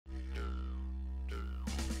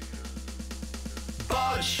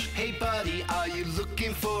Bodge, hey buddy, are you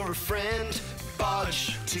looking for a friend?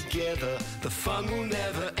 Bodge, together, the fun will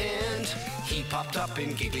never end. He popped up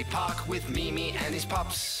in Giggly Park with Mimi and his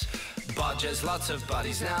pops. Bodge has lots of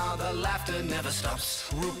buddies now, the laughter never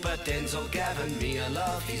stops. Rupert, Denzel, Gavin, Mia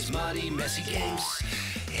love his muddy, messy games.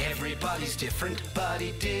 Everybody's different, but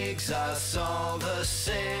he digs us all the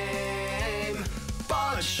same.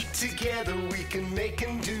 Bodge, together we can make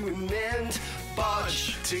and do and mend.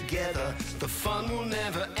 Bodge, together, the fun will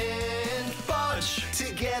never end. Bodge,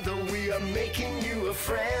 together we are making you a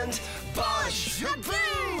friend. Bodge,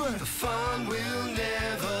 boom! The fun will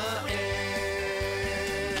never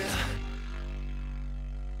end.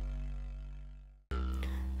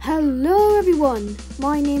 Hello everyone,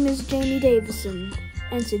 my name is Jamie Davison,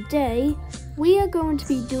 and today we are going to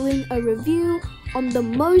be doing a review on the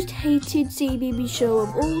most hated CBeebies show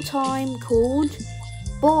of all time called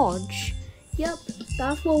Bodge. Yep,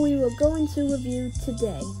 that's what we were going to review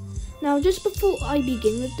today. Now just before I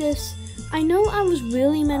begin with this, I know I was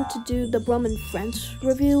really meant to do the Brum and Friends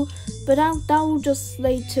review, but that will just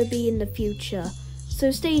later be in the future,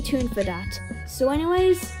 so stay tuned for that. So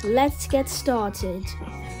anyways, let's get started.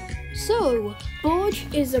 So,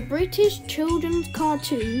 Bodge is a British children's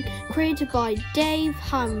cartoon created by Dave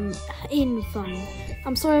Infun.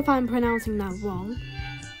 I'm sorry if I'm pronouncing that wrong.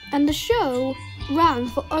 And the show ran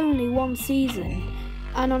for only one season,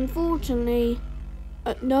 and unfortunately,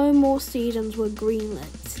 no more seasons were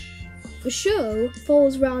greenlit. The show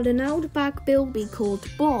follows around an outback bilby called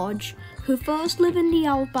Bodge, who first lived in the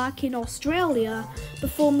outback in Australia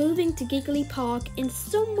before moving to Giggly Park in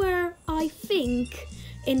somewhere, I think,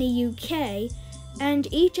 in the UK, and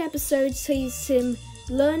each episode sees him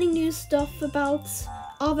learning new stuff about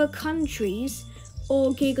other countries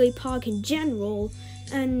or Giggly Park in general,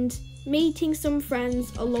 and meeting some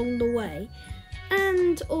friends along the way,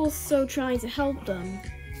 and also trying to help them.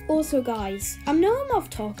 Also guys, I know I'm off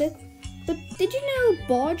topic, but did you know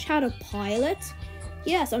Bodge had a pilot?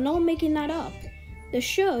 Yes, I'm not making that up. The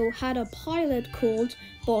show had a pilot called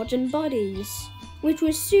Bodge and Buddies, which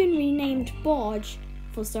was soon renamed Bodge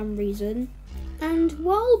for some reason. And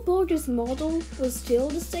while Bodge's model was still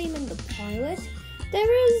the same in the pilot,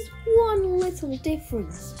 there is one little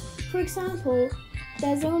difference. For example,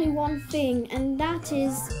 there's only one thing, and that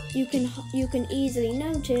is you can easily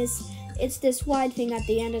notice it's this white thing at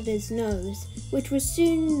the end of his nose, which was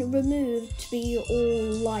soon removed to be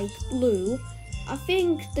all like blue. I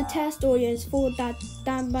think the test audience thought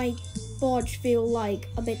that might Bodge feel like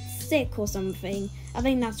a bit sick or something. I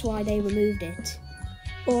think that's why they removed it.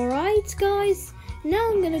 Alright guys,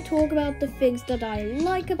 now I'm going to talk about the things that I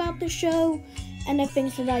like about the show and the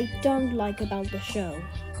things that I don't like about the show.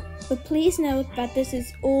 But please note that this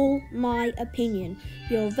is all my opinion.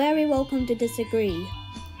 You're very welcome to disagree.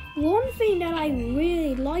 One thing that I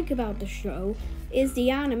really like about the show is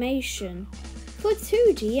the animation. For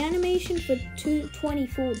 2D animation for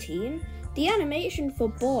 2014, the animation for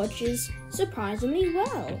Bodge is surprisingly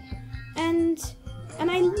well. And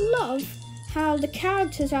I love how the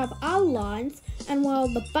characters have outlines, and while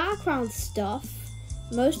the background stuff,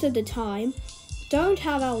 most of the time, don't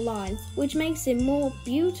have outlines, which makes it more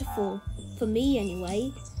beautiful, for me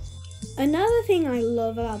anyway. Another thing I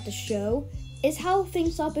love about the show is how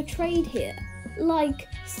things are portrayed here. Like,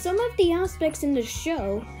 some of the aspects in the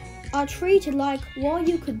show are treated like what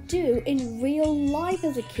you could do in real life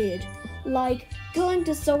as a kid, like going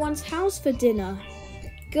to someone's house for dinner,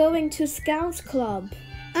 going to Scouts Club,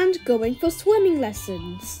 and going for swimming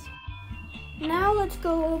lessons. Now let's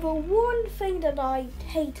go over one thing that I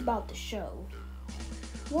hate about the show.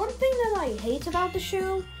 One thing that I hate about the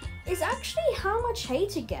show is actually how much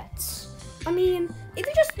hate it gets. I mean, if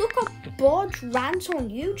you just look up Bodge rant on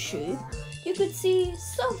YouTube, you could see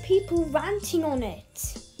some people ranting on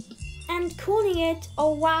it and calling it a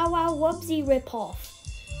Wow Wow Wubsy ripoff.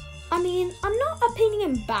 I mean, I'm not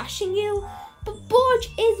opinion and bashing you, but Bodge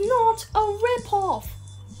is not a ripoff.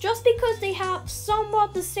 Just because they have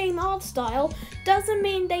somewhat the same art style doesn't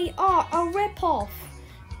mean they are a ripoff.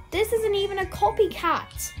 This isn't even a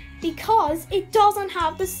copycat because it doesn't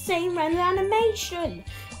have the same rendered animation.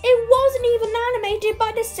 It wasn't even animated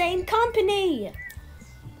by the same company.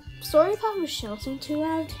 Sorry if I was shouting too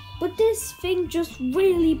loud, but this thing just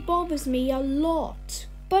really bothers me a lot.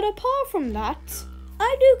 But apart from that,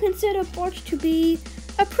 I do consider Bodge to be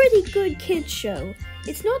a pretty good kids show.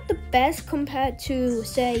 It's not the best compared to,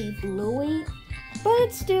 say, Bluey, but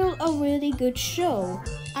it's still a really good show.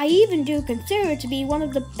 I even do consider it to be one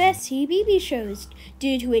of the best CBeebies shows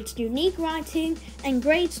due to its unique writing and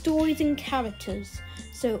great stories and characters.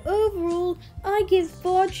 So overall, I give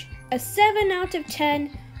Bodge a 7 out of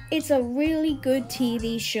 10 It's a really good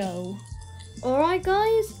TV show. Alright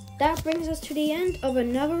guys, that brings us to the end of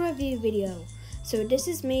another review video. So this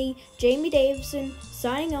is me, Jamie Davison,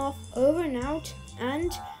 signing off, over and out,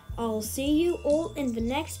 and I'll see you all in the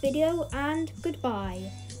next video, and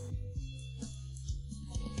goodbye.